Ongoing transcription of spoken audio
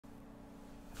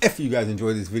If you guys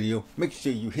enjoyed this video, make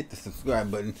sure you hit the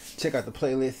subscribe button. Check out the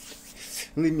playlist.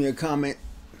 Leave me a comment.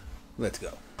 Let's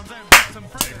go.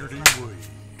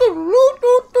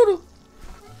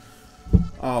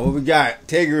 Oh, what we got?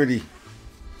 Integrity.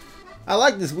 I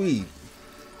like this weed.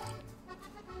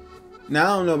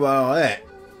 Now I don't know about all that.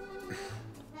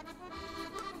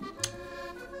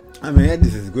 I mean,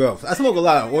 this is gross. I smoke a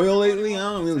lot of oil lately. I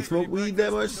don't really smoke weed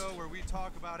that much.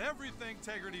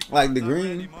 Like the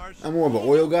green. I'm more of an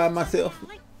oil guy myself.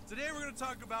 Today we're going to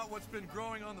talk about what's been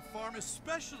growing on the farm,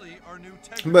 especially our new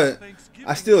but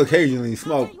I still occasionally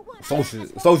smoke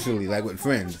socially, like with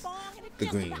friends. The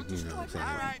green, you know what I'm saying?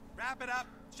 All right, wrap it up.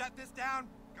 Shut this down.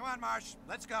 Come on, Marsh.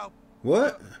 Let's go.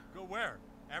 What? Go where?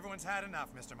 Everyone's had enough,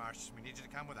 Mr. Marsh. We need you to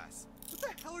come with us. What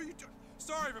the hell are you doing?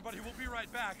 Sorry, everybody. We'll be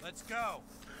right back. Let's go.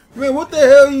 Man, what the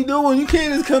hell are you doing? You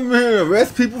can't just come here and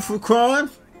arrest people for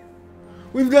crimes.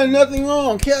 We've done nothing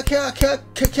wrong. You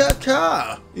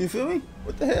feel me?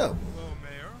 What the hell? Hello,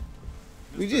 Mayor.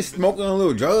 We just smoking a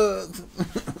little drugs.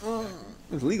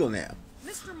 It's legal now.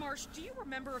 Mr. Marsh, do you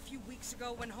remember a few weeks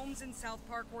ago when homes in South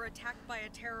Park were attacked by a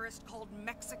terrorist called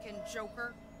Mexican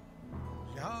Joker?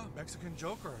 Yeah, Mexican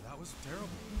Joker. That was terrible.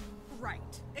 Right.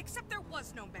 Except there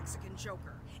was no Mexican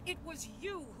Joker. It was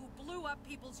you who blew up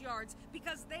people's yards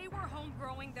because they were home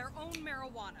growing their own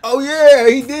marijuana. Oh yeah,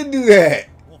 he did do that.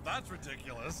 Well, that's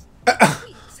ridiculous. The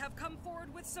Tweaks have come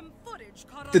forward with some footage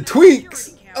caught on The their Tweaks.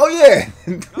 security Oh camera.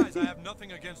 yeah. Guys, I have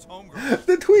nothing against homegrown.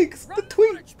 The Tweaks. Run The the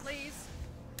Tweaks. footage, please.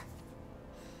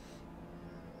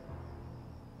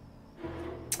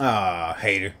 Ah,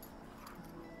 hater.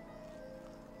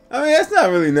 I mean, that's not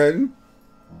really nothing.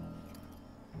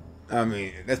 I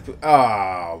mean, that's...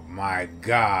 Oh, my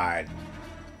God.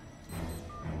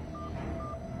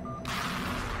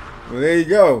 Well, there you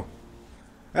go.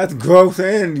 That's gross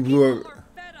and you blew People up. are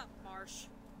fed up, Marsh.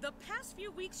 The past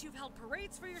few weeks you've held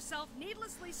parades for yourself,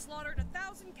 needlessly slaughtered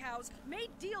 1,000 cows, made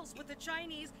deals with the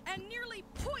Chinese, and nearly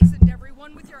poisoned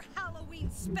everyone with your Halloween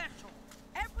special.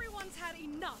 Everyone's had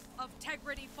enough of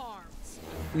Tegrity Farms.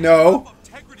 No.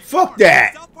 Tegrity Fuck Farms.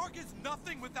 that. South Park is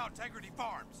nothing without Tegrity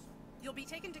Farms. You'll be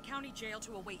taken to county jail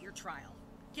to await your trial.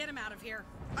 Get him out of here.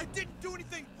 I didn't do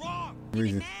anything wrong.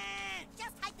 Reason.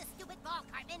 Just hide the stupid ball,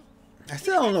 Cartman. I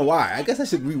still don't know why. I guess I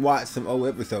should rewatch some old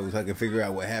episodes so I can figure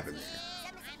out what happened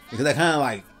there. Because I kind of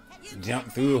like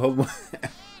jumped through a whole bunch.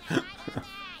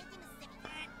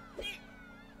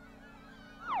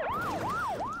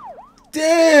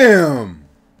 Damn!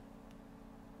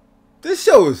 This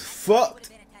show is fucked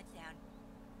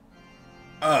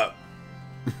up.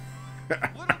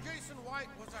 Little Jason White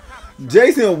was a happy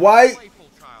Jason White, playful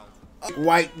child.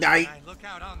 White Knight. I look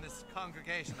out on this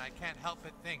congregation, I can't help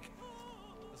but think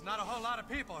there's not a whole lot of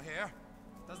people here.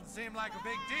 Doesn't seem like a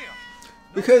big deal.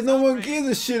 Because no one gives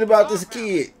a shit about this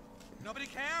kid. Nobody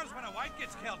cares when a white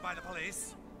gets killed by the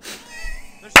police.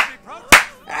 There should be protests.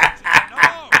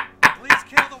 No, police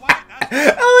kill the white.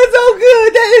 Oh, it's so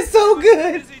good. That is so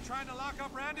good. Busy trying to lock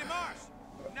up Randy Marsh.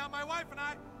 Now my wife and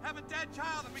I have a dead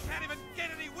child and we can't even get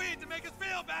any weed to make us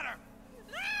feel better.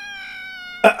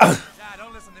 Yeah,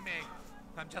 don't listen to me.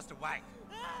 I'm just a white.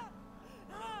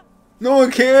 No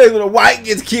one cares when a white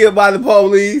gets killed by the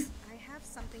police. I have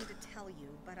something to tell you,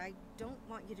 but I don't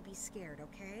want you to be scared,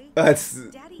 okay? That's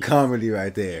Daddy comedy is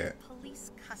right there. in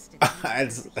police custody.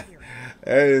 That's, after the hearing.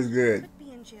 that is good. Could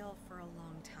be in jail for a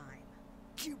long time.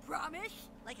 You promise?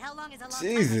 Like how long is a long time?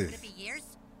 Jesus. Could it be years?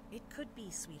 It could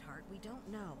be, sweetheart. We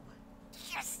don't know.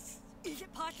 Yes! Is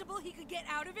it possible he could get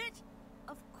out of it?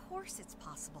 Of course it's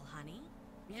possible, honey.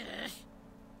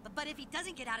 But if he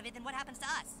doesn't get out of it, then what happens to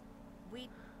us? We'd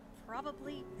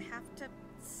probably have to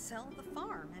sell the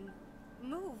farm and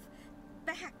move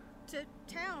back to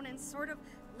town and sort of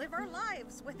live our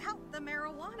lives without the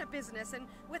marijuana business and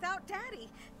without Daddy.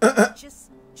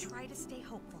 Just try to stay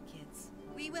hopeful, kids.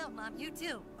 We will, Mom. You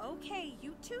too. Okay,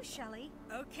 you too, Shelley.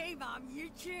 Okay, Mom, you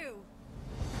too.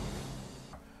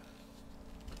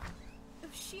 Oh,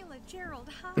 Sheila, Gerald,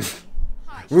 hi.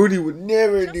 Hi, Rudy would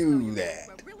never just know do you're going that.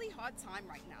 through a really hard time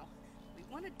right now. We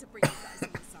wanted to bring you guys some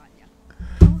lasagna.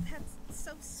 Oh, that's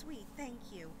so sweet. Thank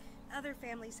you. Other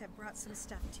families have brought some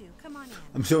stuff too. Come on in.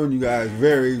 I'm showing you guys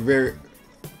very, very...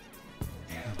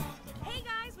 Hey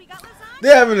guys, we got lasagna.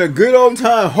 They're having a good old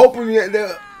time hoping that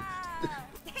the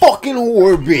fucking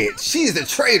whore bitch. She's a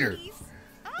traitor.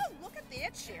 Oh, look at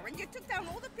that, Sharon. You took down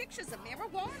all the pictures of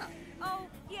marijuana. Oh,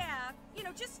 yeah. You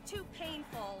know, just too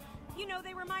painful. You know,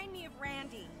 they remind me of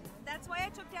Randy. That's why I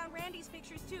took down Randy's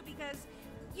pictures too, because,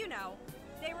 you know,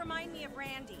 they remind me of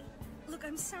Randy. Look,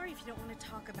 I'm sorry if you don't want to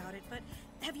talk about it, but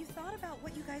have you thought about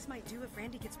what you guys might do if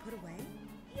Randy gets put away?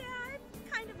 Yeah,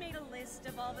 I've kind of made a list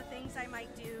of all the things I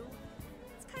might do.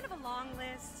 It's kind of a long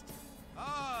list.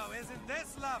 Oh, isn't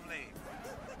this lovely?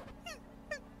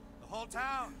 The whole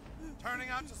town turning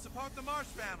out to support the Marsh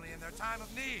family in their time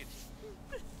of need.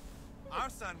 Our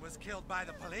son was killed by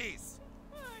the police.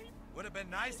 Would have been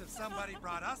nice if somebody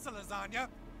brought us a lasagna.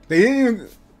 They didn't even...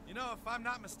 You know, if I'm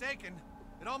not mistaken,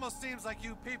 it almost seems like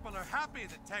you people are happy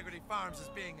that Integrity Farms is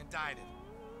being indicted.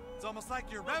 It's almost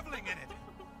like you're reveling in it.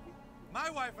 My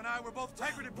wife and I were both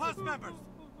Integrity Plus members.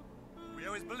 We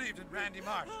always believed in Randy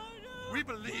Marsh. We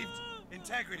believed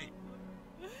integrity.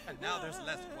 And now there's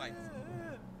less whites.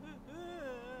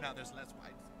 Now there's less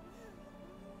whites.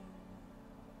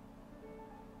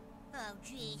 Oh,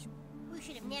 jeez. We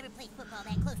should have never played football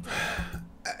that close to the goal.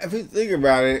 If you think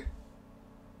about it,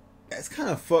 that's kind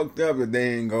of fucked up that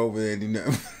they didn't go over there and do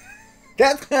nothing.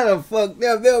 That's kind of fucked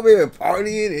up. They'll be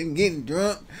partying and getting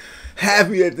drunk,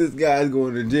 happy that this guy's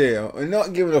going to jail, and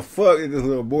not giving a fuck that this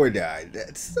little boy died.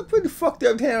 That's a pretty fucked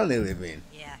up town they live in.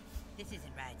 Yeah, this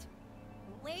isn't right.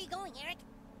 Where are you going, Eric?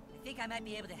 I think I might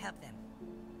be able to help them.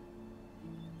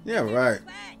 Yeah, right.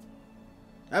 What?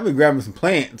 I've been grabbing some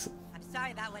plants. I'm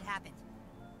sorry about what happened.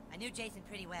 I knew Jason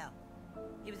pretty well.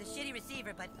 He was a shitty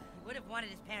receiver, but he would have wanted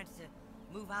his parents to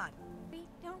move on. We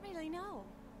don't really know.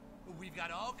 We've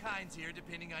got all kinds here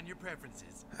depending on your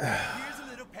preferences. Here's a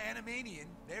little Panamanian.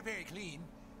 They're very clean.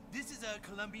 This is a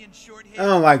Colombian short-haired. I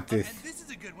don't like this. And this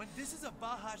is a good one. This is a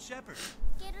Baja Shepherd.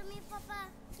 Quiero mi papá,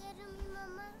 quiero mi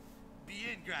mamá.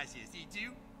 Bien, gracias. ¿Y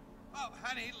tú? Oh,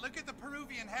 honey, look at the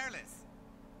Peruvian hairless.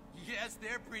 Yes,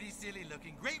 they're pretty silly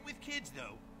looking. Great with kids,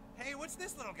 though. Hey, what's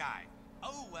this little guy?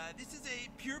 Oh, this is a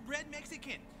purebred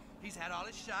Mexican. He's had all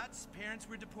his shots. Parents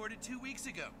were deported 2 weeks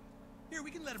ago. Here, we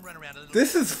can let him run around a little.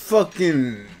 This is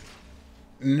fucking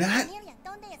not...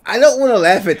 I don't want to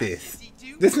laugh at this.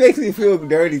 This makes me feel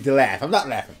dirty to laugh. I'm not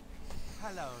laughing.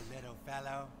 Hello, little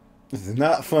fellow. This is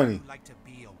not funny. Would like to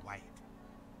be a white.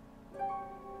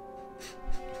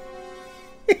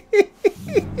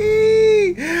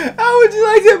 How would you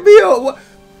like to be a...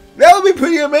 That would be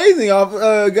pretty amazing,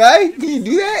 guy. Can you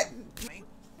do that?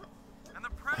 And the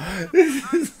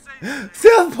president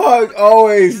South Park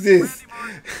always this.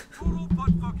 total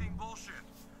butt-fucking bullshit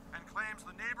and claims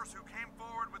the neighbors who came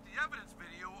forward with the evidence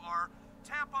video are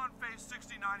tampon-faced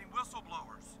 69ing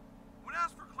whistleblowers. When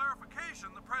asked for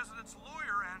clarification, the president's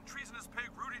lawyer and treasonous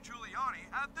pig Rudy Giuliani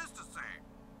had this to say.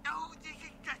 No, this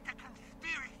is just a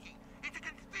conspiracy. It's a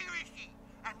conspiracy.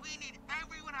 And we need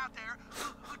everyone out there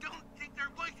who don't think their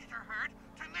voices are heard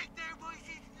to make their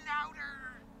voices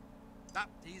louder.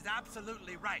 He's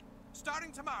absolutely right.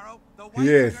 Starting tomorrow, the whites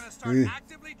Yes. are going to start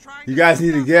actively trying You to guys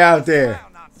need to get out there. style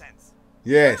nonsense.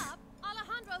 Yes. Bob,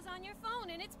 Alejandro's on your phone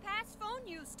and it's past phone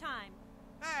use time.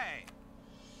 Hey,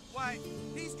 why,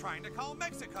 he's trying to call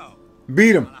Mexico.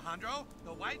 Beat him. Alejandro,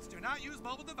 the whites do not use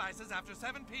mobile devices after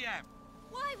 7 p.m.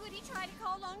 Why would he try to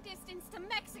call long distance to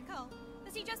Mexico?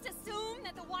 Does he just assume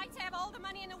that the whites have all the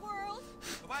money in the world?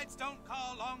 The whites don't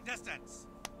call long distance.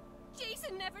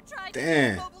 Jason never tried Damn.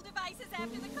 to use mobile devices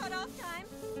after the cutoff time.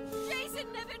 Jason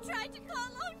never tried to call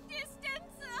long distance.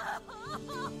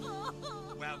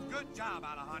 Well, good job,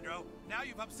 Alejandro. Now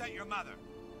you've upset your mother.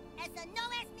 Eso no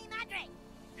es mi madre.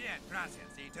 Bien,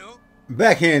 gracias, y tú?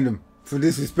 Backhand him for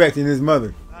disrespecting his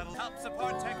mother. That'll help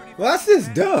support integrity. Well, that's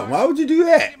just dumb. Why would you do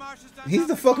that? He's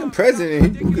the fucking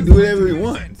president who can do whatever he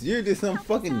wants. You're just some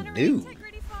fucking dude.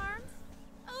 Integrity Farms?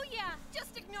 Oh yeah,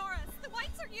 just ignore us. The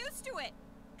whites are used to it.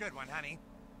 Good one, honey.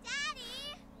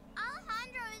 Daddy,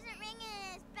 Alejandro isn't ringing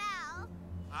his bell.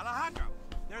 Alejandro,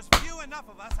 there's few enough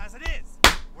of us as it is.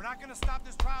 We're not going to stop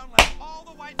this trial unless all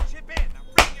the whites chip in.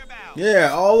 Now ring your bell.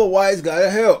 Yeah, all the whites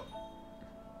gotta help.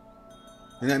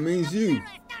 And that means you.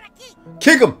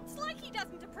 Kick him! It's like he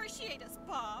doesn't appreciate us,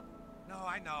 Bob. No,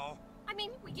 I know. I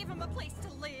mean, we give him a place to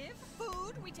live,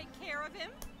 food, we take care of him.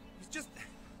 He's just...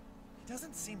 He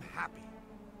doesn't seem happy.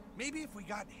 Maybe if we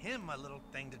got him a little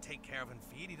thing to take care of and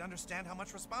feed, he'd understand how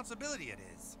much responsibility it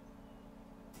is.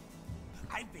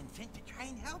 I've been sent to try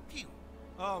and help you.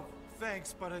 Oh,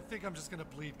 thanks, but I think I'm just going to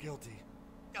plead guilty.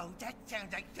 Oh, that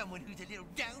sounds like someone who's a little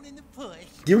down in the push.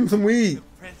 Give him some weed. The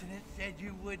president said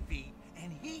you would be,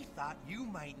 and he thought you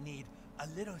might need a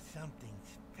little something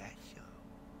special.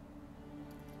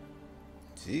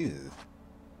 Jesus.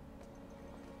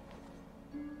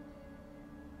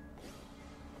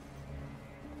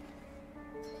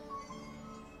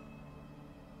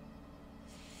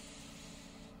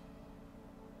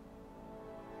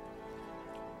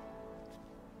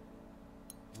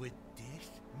 Would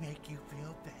this make you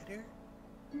feel better?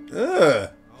 Ugh.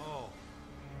 Oh.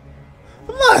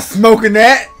 I'm not smoking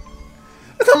that.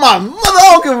 That's on my mother. I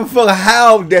don't give a fuck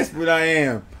how desperate I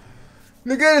am.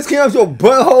 Nigga, this came out your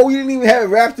butthole. You didn't even have it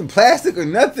wrapped in plastic or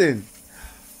nothing.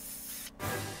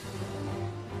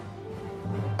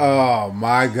 Oh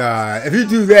my God! If you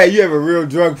do that, you have a real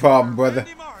drug problem, brother.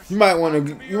 You might want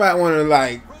to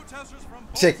like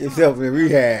check yourself in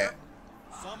rehab.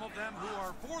 Some of them who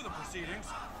are for the proceedings.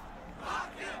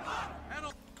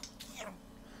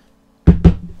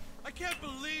 I can't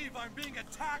believe I'm being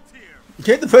attacked here.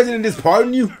 Can't the president just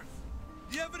pardon you?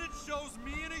 The evidence shows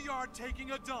me in a yard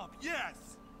taking a dump. Yes,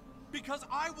 because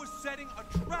I was setting a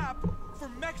trap for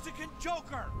Mexican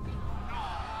Joker.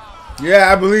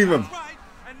 Yeah, I believe him. That's right,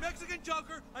 and Mexican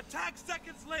Joker attacked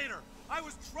seconds later. I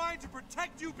was trying to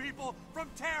protect you people from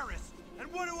terrorists.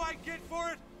 And what do I get for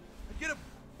it? I get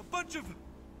a bunch of...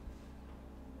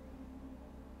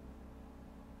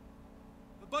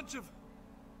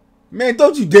 Man,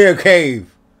 don't you dare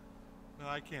cave. No,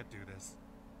 I can't do this.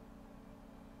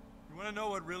 You want to know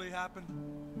what really happened?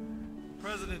 The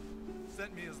president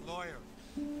sent me his lawyer.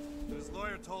 And his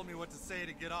lawyer told me what to say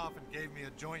to get off and gave me a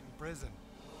joint in prison.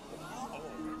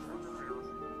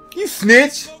 You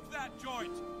snitch. Smoked that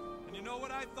joint. And you know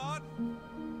what I thought?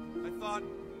 I thought,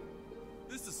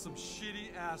 this is some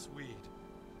shitty ass weed.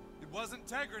 It wasn't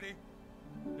integrity.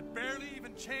 It barely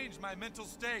even changed my mental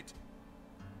state.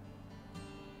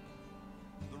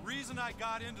 The reason I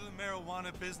got into the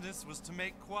marijuana business was to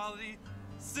make quality,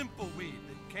 simple weed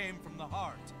that came from the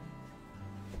heart.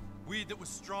 Weed that was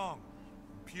strong,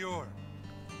 pure.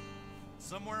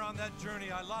 Somewhere on that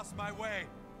journey, I lost my way.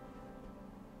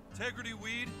 Integrity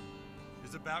weed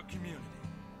is about community.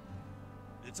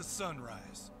 It's a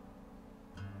sunrise.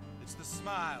 It's the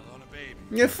smile on a baby.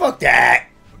 Yeah, fuck that.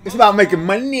 It's about making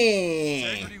money.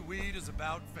 Integrity weed is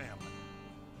about family.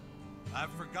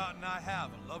 I've forgotten I have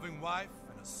a loving wife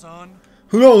and a son.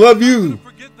 Who don't love I'm not you? gonna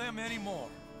forget them anymore.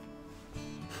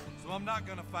 So I'm not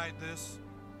gonna fight this.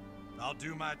 I'll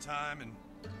do my time and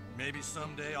maybe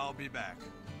someday I'll be back.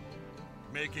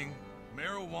 Making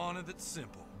marijuana that's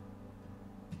simple.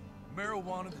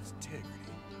 Marijuana that's integrity.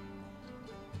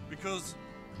 Because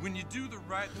when you do the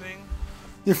right thing,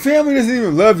 Your family doesn't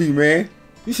even love you, man.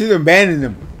 You should abandon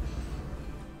them.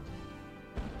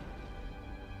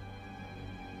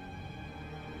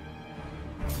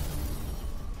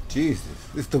 Jesus,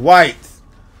 it's the whites.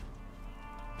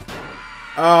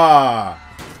 Ah,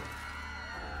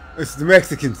 it's the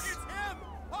Mexicans. it's him!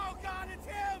 Oh God, it's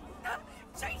him!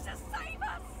 Jesus, save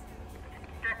us!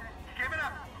 Give it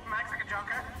up, Mexican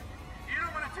Joker. You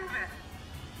don't want to do this.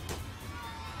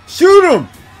 Shoot him!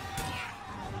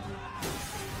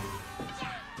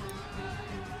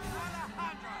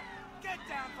 Alejandro, get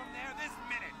down from there this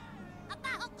minute!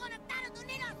 Abajo con Estados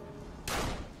Unidos.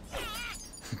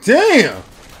 Damn!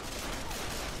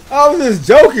 I was just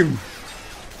joking.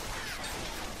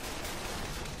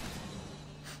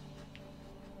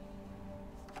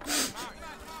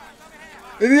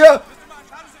 Is he up? Mr. Marsh,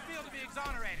 how does it feel to be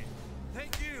exonerated?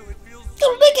 Thank you. It feels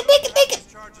Make it.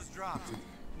 charges dropped.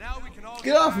 Now we can all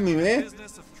Get off of me, back to the man.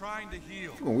 business of trying to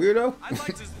heal. You a weirdo. I'd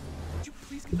like to. Would you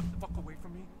please get the fuck away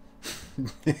from me?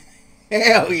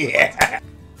 Hell yeah.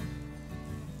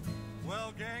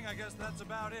 Well, gang, I guess that's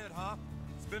about it, huh?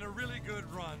 It's been a really good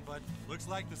run, but looks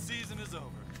like the season is over.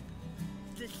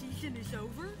 The season is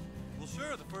over? Well,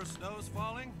 sure, the first snow is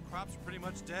falling, crops are pretty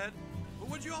much dead. But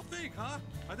what'd you all think, huh?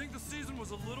 I think the season was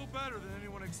a little better than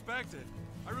anyone expected.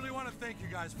 I really want to thank you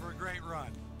guys for a great run.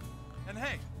 And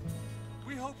hey,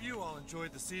 we hope you all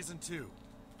enjoyed the season too.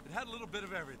 It had a little bit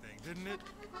of everything, didn't it?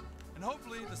 And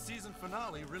hopefully the season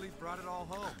finale really brought it all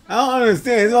home. I don't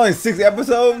understand. It's only 6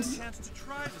 episodes. Chance to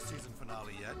try the season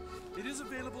finale yet? It is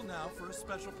available now for a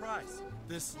special price.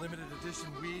 This limited edition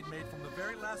weed made from the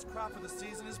very last crop of the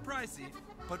season is pricey,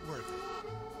 but worth it.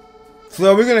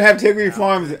 So we're gonna have Integrity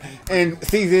Farms in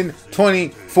season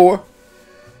 24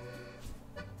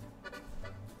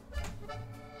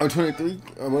 or 23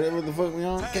 or whatever the fuck we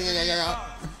on.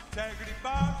 Integrity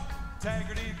Farms,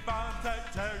 Integrity Farms,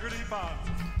 Integrity Farms,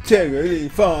 Integrity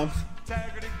Farms.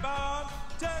 Integrity Farms,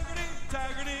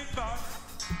 Integrity Farms.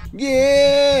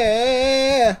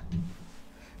 Yeah.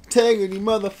 Integrity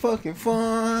motherfucking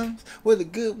Farms where the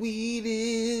good weed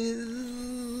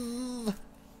is.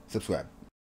 Subscribe.